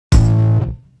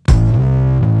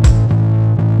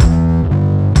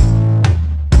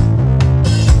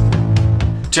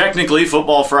Technically,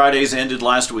 Football Fridays ended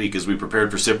last week as we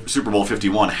prepared for Super Bowl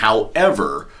 51.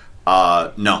 However,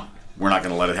 no, we're not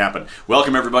going to let it happen.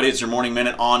 Welcome, everybody. It's your Morning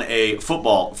Minute on a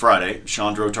Football Friday.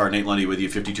 Shawn, Nate Lundy with you,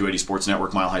 5280 Sports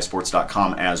Network,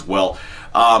 milehighsports.com as well.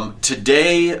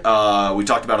 Today, we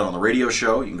talked about it on the radio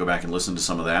show. You can go back and listen to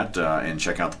some of that and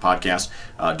check out the podcast.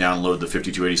 Download the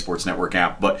 5280 Sports Network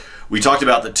app. But we talked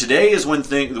about that today is when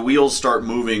the wheels start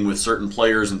moving with certain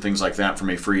players and things like that from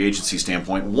a free agency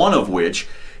standpoint, one of which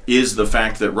is the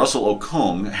fact that Russell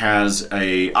Okung has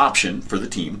an option for the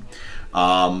team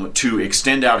to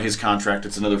extend out his contract.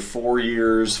 It's another 4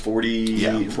 years, 40,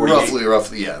 roughly,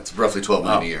 it's roughly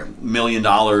 $12 million.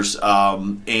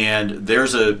 And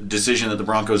there's a decision that the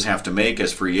Broncos have to make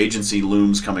as free agency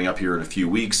looms coming up here in a few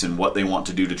weeks and what they want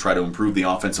to do to try to improve the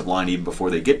offensive line even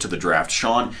before they get to the draft.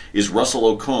 Shawn, is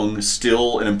Russell Okung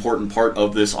still an important part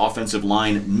of this offensive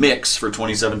line mix for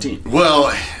 2017?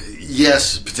 Well,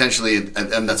 yes, potentially,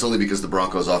 and that's only because the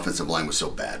Broncos' offensive line was so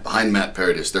bad. Behind Matt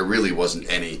Paradis, there really wasn't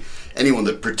anyone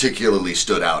that particularly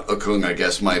stood out. Okung, I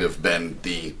guess, might have been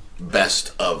the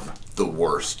best of the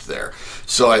worst there.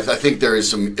 So I think there is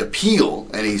some appeal,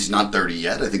 and he's not 30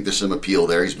 yet. I think there's some appeal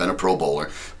there. He's been a Pro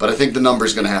Bowler. But I think the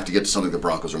number's going to have to get to something the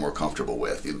Broncos are more comfortable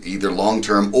with, either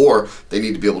long-term or they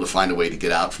need to be able to find a way to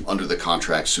get out from under the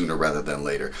contract sooner rather than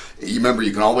later. You remember,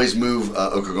 you can always move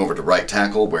Okung over to right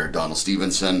tackle, where Donald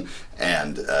Stevenson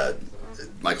and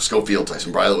Michael Schofield,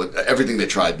 Tyson Bryant, everything they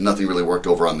tried, nothing really worked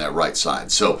over on that right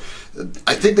side. So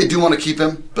I think they do want to keep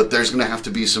him, but there's going to have to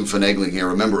be some finagling here.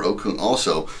 Remember, Okung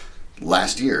also,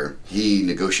 last year, he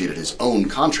negotiated his own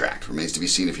contract. Remains to be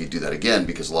seen if he'd do that again,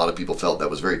 because a lot of people felt that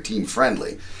was very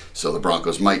team-friendly. So the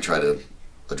Broncos might try to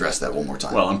address that one more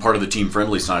time. Well, and part of the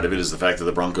team-friendly side of it is the fact that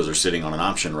the Broncos are sitting on an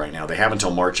option right now. They have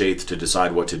until March 8th to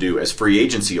decide what to do. As free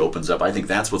agency opens up, I think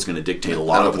that's what's going to dictate a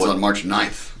lot of what... It's on March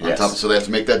 9th. Yes. So they have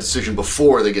to make that decision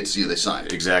before they get to see who they sign.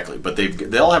 Exactly. But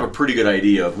they'll have a pretty good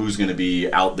idea of who's going to be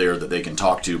out there that they can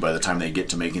talk to by the time they get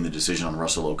to making the decision on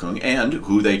Russell Okung. And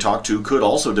who they talk to could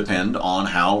also depend on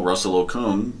how Russell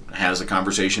Okung has a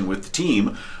conversation with the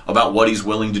team about what he's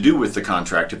willing to do with the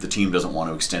contract if the team doesn't want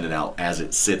to extend it out as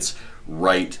it sits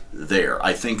right there.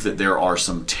 I think that there are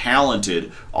some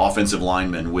talented offensive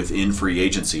linemen within free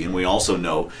agency, and we also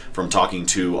know from talking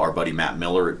to our buddy Matt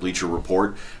Miller at Bleacher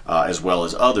Report, as well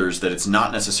as others, that it's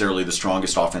not necessarily the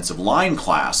strongest offensive line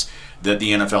class that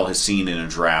the NFL has seen in a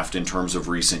draft in terms of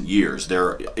recent years.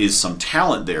 There is some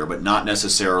talent there, but not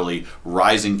necessarily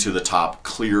rising to the top,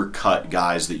 clear-cut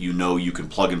guys that you know you can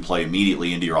plug and play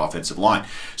immediately into your offensive line.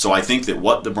 So I think that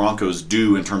what the Broncos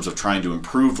do in terms of trying to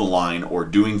improve the line or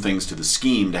doing things to the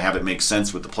scheme to have it make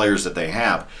sense with the players that they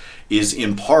have is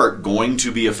in part going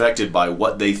to be affected by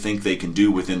what they think they can do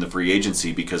within the free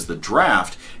agency, because the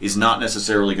draft is not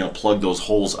necessarily going to plug those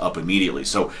holes up immediately.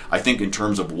 So I think in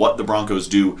terms of what the Broncos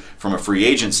do from a free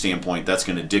agent standpoint, that's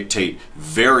going to dictate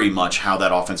very much how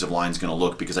that offensive line is going to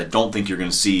look, because I don't think you're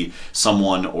going to see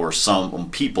someone or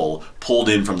some people pulled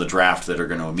in from the draft that are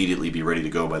going to immediately be ready to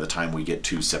go by the time we get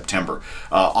to September.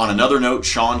 On another note,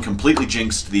 Shawn completely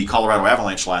jinxed the Colorado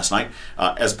Avalanche last night.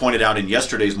 As pointed out in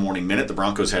yesterday's Morning Minute, the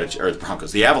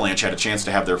Avalanche had a chance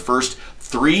to have their first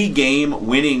 3-game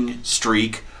winning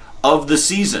streak of the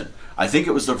season. I think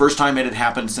it was the first time it had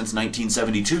happened since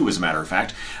 1972, as a matter of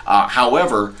fact.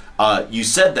 However, you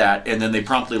said that, and then they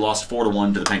promptly lost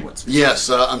 4-1 to the Penguins. Yes,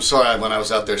 I'm sorry. When I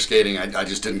was out there skating, I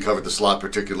just didn't cover the slot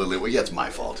particularly well. Yeah, it's my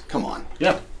fault. Come on.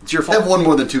 Yeah, it's your fault. I've won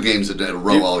more than 2 games in a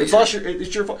row all year.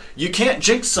 It's your fault. You can't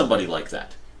jinx somebody like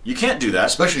that. You can't do that.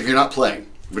 Especially if you're not playing,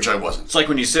 which I wasn't. It's like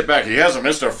when you sit back, he hasn't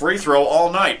missed a free throw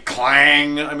all night.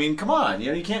 Clang! I mean, come on.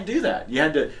 You can't do that.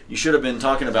 You should have been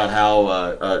talking about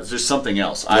how there's something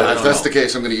else. If that's the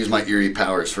case, I'm going to use my eerie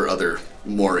powers for other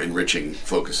more enriching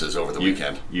focuses over the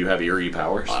weekend. You have eerie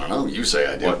powers? I don't know. You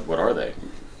say I do. What are they?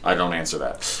 I don't answer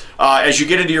that. As you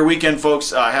get into your weekend,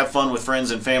 folks, have fun with friends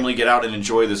and family. Get out and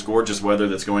enjoy this gorgeous weather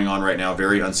that's going on right now.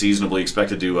 Very unseasonably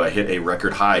expected to hit a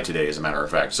record high today, as a matter of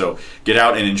fact. So get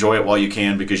out and enjoy it while you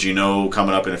can, because you know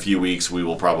coming up in a few weeks we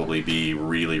will probably be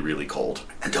really, really cold.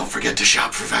 And don't forget to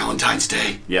shop for Valentine's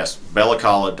Day. Yes,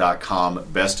 BellaCalla.com,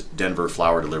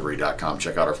 bestdenverflowerdelivery.com.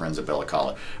 Check out our friends at Bella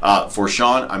Calla. For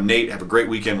Shawn, I'm Nate. Have a great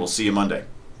weekend. We'll see you Monday.